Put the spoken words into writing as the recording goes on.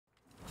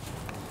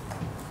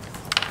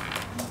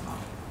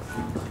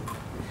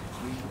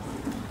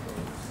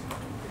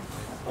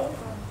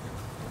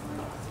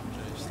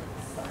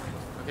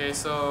Okay,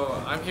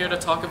 so I'm here to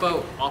talk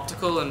about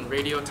optical and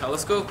radio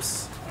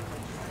telescopes.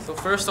 So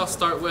first I'll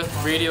start with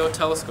radio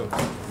telescope.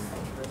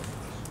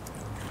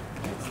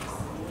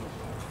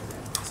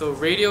 So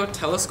radio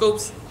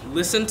telescopes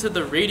listen to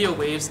the radio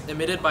waves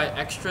emitted by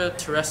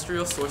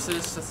extraterrestrial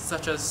sources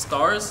such as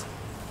stars,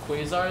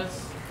 quasars,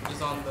 which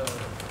is on the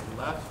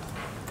left,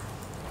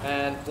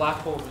 and black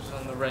holes, which is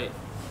on the right.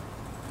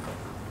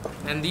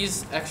 And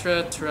these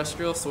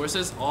extraterrestrial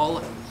sources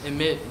all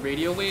emit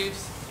radio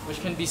waves, which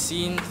can be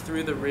seen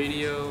through the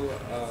radio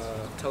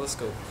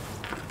telescope.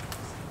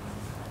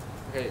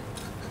 Okay,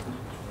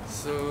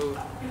 so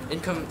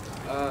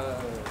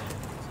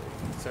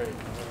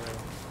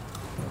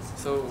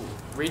so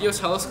radio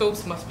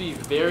telescopes must be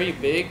very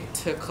big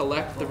to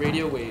collect the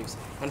radio waves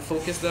and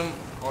focus them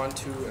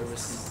onto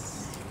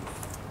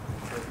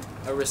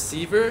a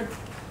receiver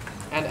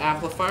and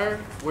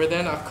amplifier, where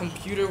then a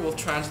computer will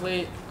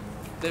translate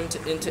them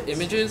into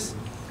images,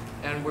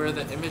 and where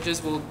the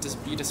images will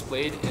be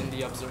displayed in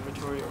the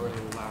observatory or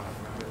the lab.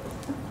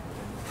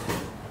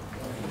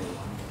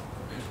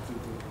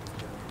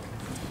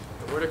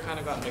 The order kind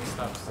of got mixed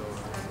up, so.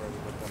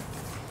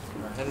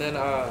 And then,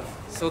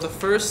 so the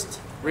first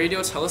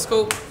radio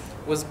telescope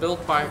was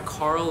built by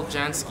Karl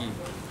Jansky.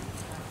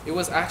 It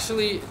was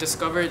actually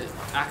discovered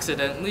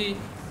accidentally,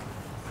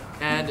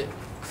 and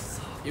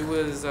it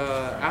was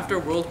after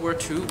World War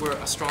II, where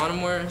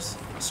astronomers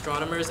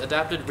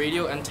adapted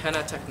radio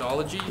antenna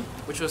technology,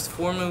 which was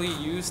formerly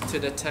used to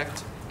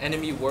detect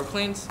enemy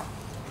warplanes.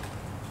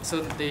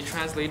 So they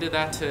translated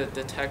that to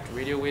detect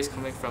radio waves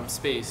coming from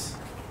space.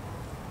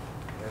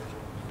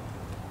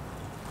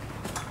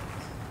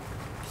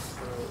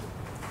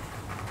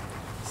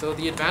 So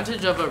the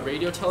advantage of a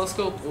radio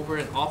telescope over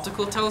an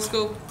optical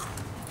telescope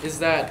is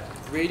that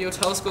radio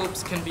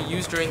telescopes can be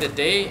used during the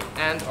day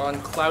and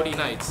on cloudy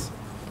nights.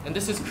 And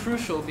this is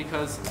crucial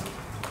because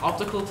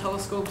optical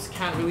telescopes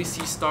can't really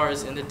see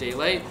stars in the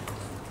daylight,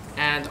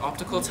 and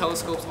optical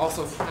telescopes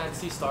also can't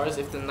see stars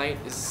if the night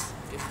is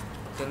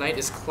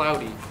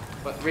cloudy.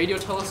 But radio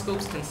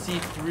telescopes can see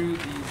through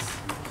these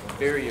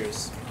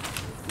barriers.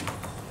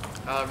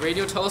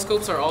 Radio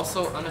telescopes are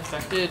also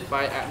unaffected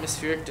by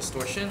atmospheric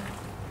distortion.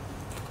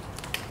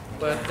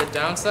 But the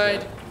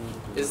downside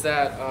is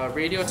that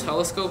radio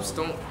telescopes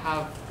don't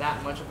have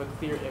that much of a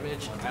clear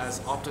image as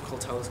optical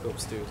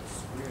telescopes do.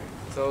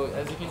 So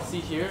as you can see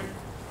here,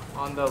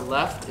 on the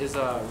left is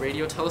a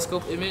radio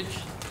telescope image,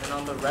 and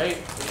on the right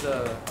is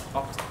an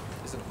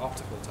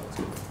optical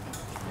telescope.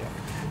 Yeah.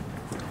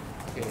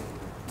 Okay.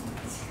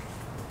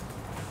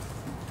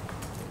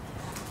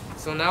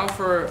 So now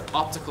for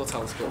optical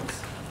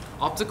telescopes.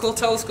 Optical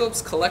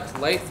telescopes collect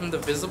light from the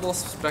visible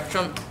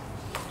spectrum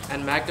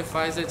and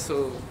magnifies it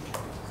so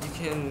you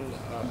can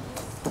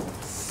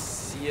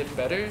see it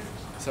better.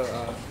 So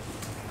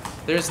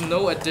there's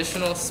no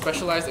additional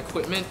specialized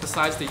equipment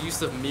besides the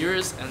use of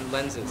mirrors and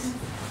lenses.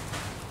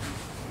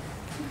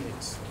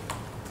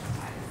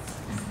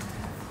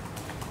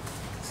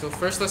 So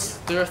first,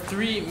 there are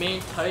three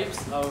main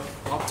types of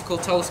optical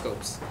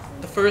telescopes.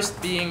 The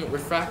first being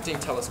refracting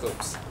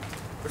telescopes.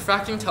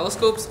 Refracting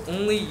telescopes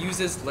only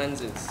uses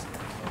lenses.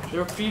 They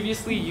were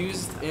previously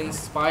used in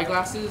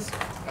spyglasses,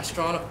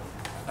 astronomical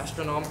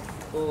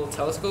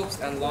telescopes,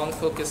 and long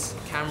focus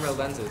camera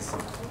lenses.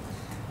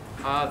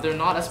 They're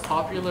not as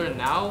popular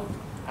now,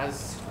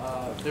 as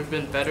there have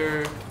been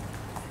better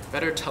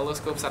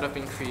telescopes that have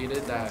been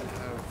created that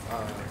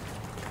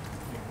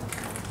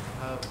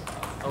have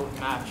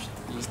outmatched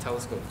these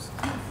telescopes.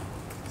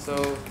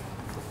 So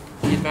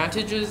the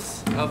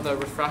advantages of the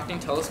refracting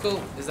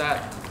telescope is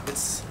that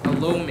it's a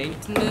low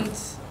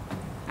maintenance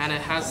and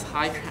it has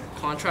high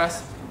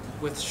contrast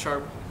with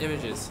sharp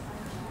images.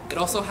 It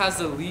also has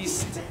the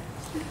least.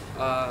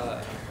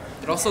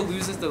 It also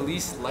loses the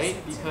least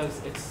light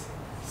because it's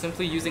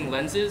simply using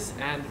lenses,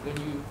 and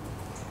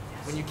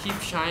when you keep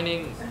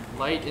shining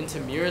light into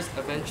mirrors,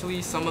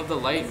 eventually some of the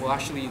light will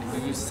actually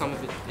lose some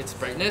of its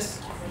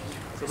brightness.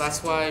 So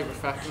that's why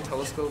refracting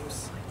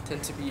telescopes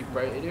tend to be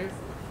brighter.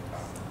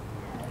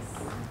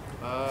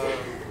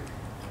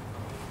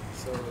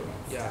 So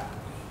yeah,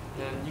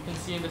 and you can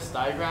see in this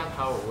diagram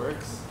how it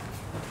works.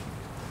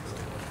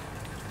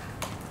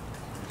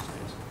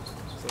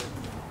 So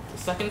the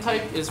second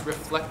type is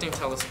reflecting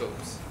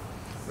telescopes.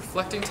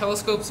 Reflecting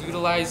telescopes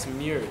utilize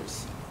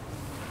mirrors.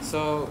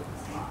 So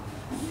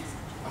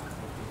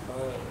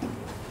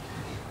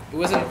it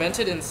was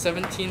invented in the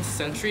 17th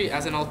century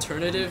as an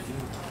alternative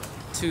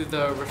to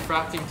the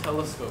refracting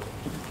telescope.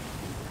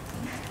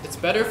 It's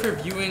better for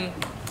viewing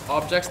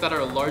objects that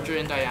are larger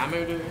in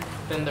diameter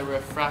than the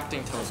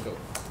refracting telescope.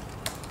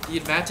 The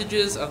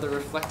advantages of the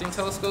reflecting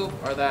telescope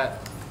are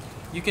that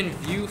you can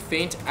view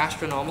faint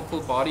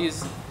astronomical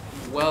bodies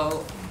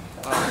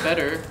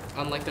better,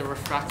 unlike the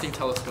refracting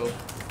telescope,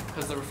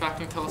 because the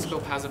refracting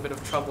telescope has a bit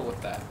of trouble with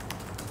that.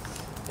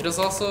 It is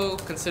also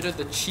considered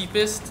the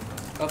cheapest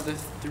of the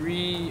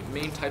three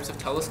main types of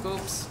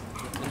telescopes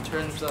in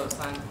terms of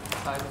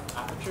size of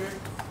aperture.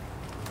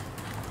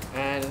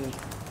 And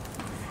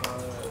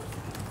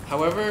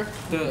however,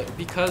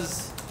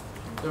 because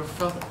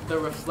The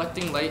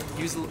reflecting light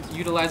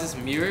utilizes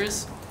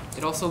mirrors.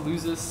 It also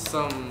loses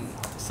some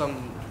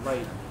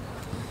light.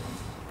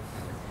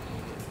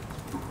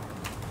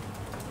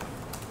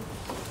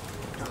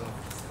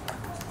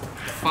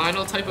 The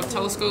final type of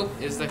telescope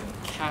is the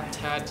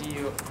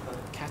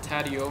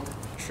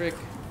catadioptric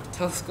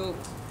telescope.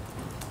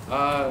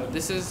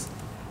 This is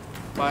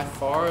by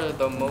far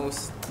the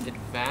most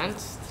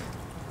advanced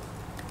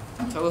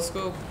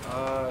telescope.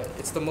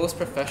 It's the most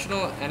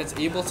professional, and it's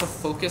able to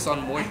focus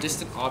on more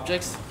distant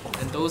objects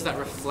and those that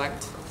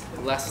reflect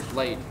less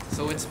light.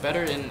 So it's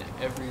better in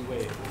every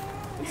way.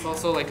 It's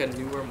also like a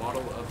newer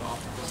model of the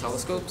optical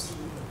telescopes.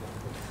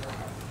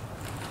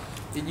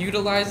 It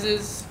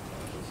utilizes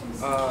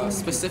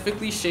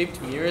specifically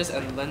shaped mirrors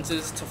and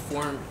lenses to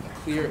form a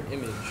clear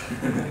image.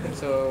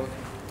 So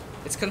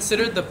it's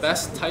considered the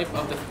best type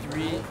of the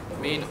three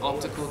main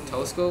optical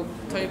telescope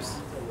types.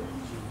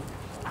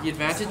 The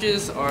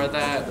advantages are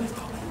that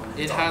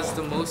it is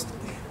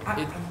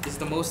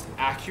the most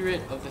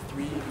accurate of the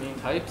three main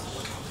types.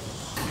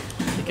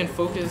 It can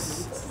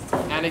focus,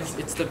 and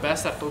it's the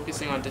best at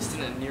focusing on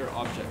distant and near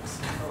objects.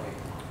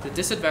 The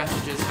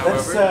disadvantages,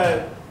 however...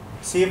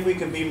 Let's see if we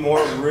can be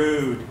more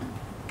rude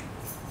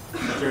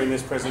during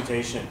this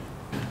presentation.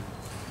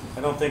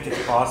 I don't think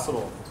it's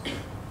possible.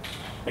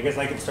 I guess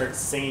I could start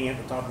singing at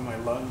the top of my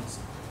lungs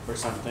or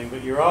something,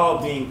 but you're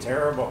all being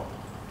terrible.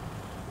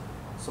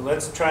 So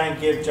let's try and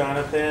give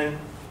Jonathan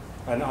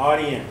an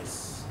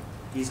audience.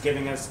 He's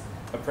giving us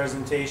a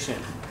presentation.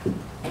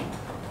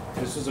 If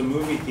this was a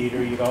movie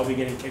theater, you'd all be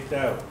getting kicked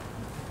out.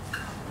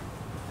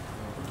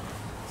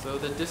 So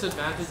the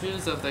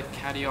disadvantages of the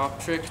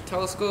catadioptric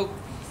telescope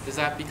is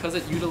that because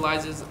it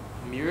utilizes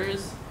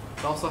mirrors,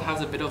 it also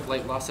has a bit of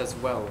light loss as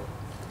well.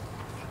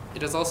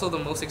 It is also the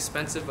most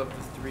expensive of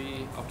the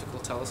three optical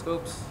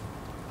telescopes.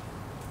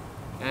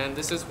 And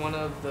this is one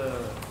of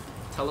the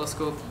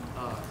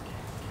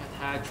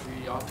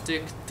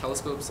catadioptric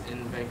telescopes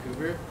in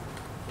Vancouver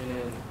in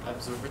an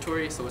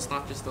observatory. So it's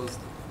not just those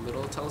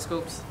little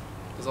telescopes.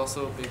 There's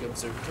also big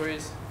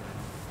observatories.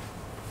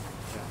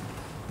 Yeah,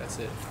 that's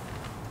it.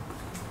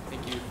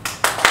 Thank you.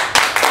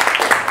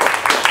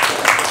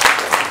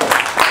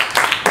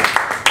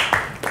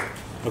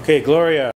 Okay, Gloria.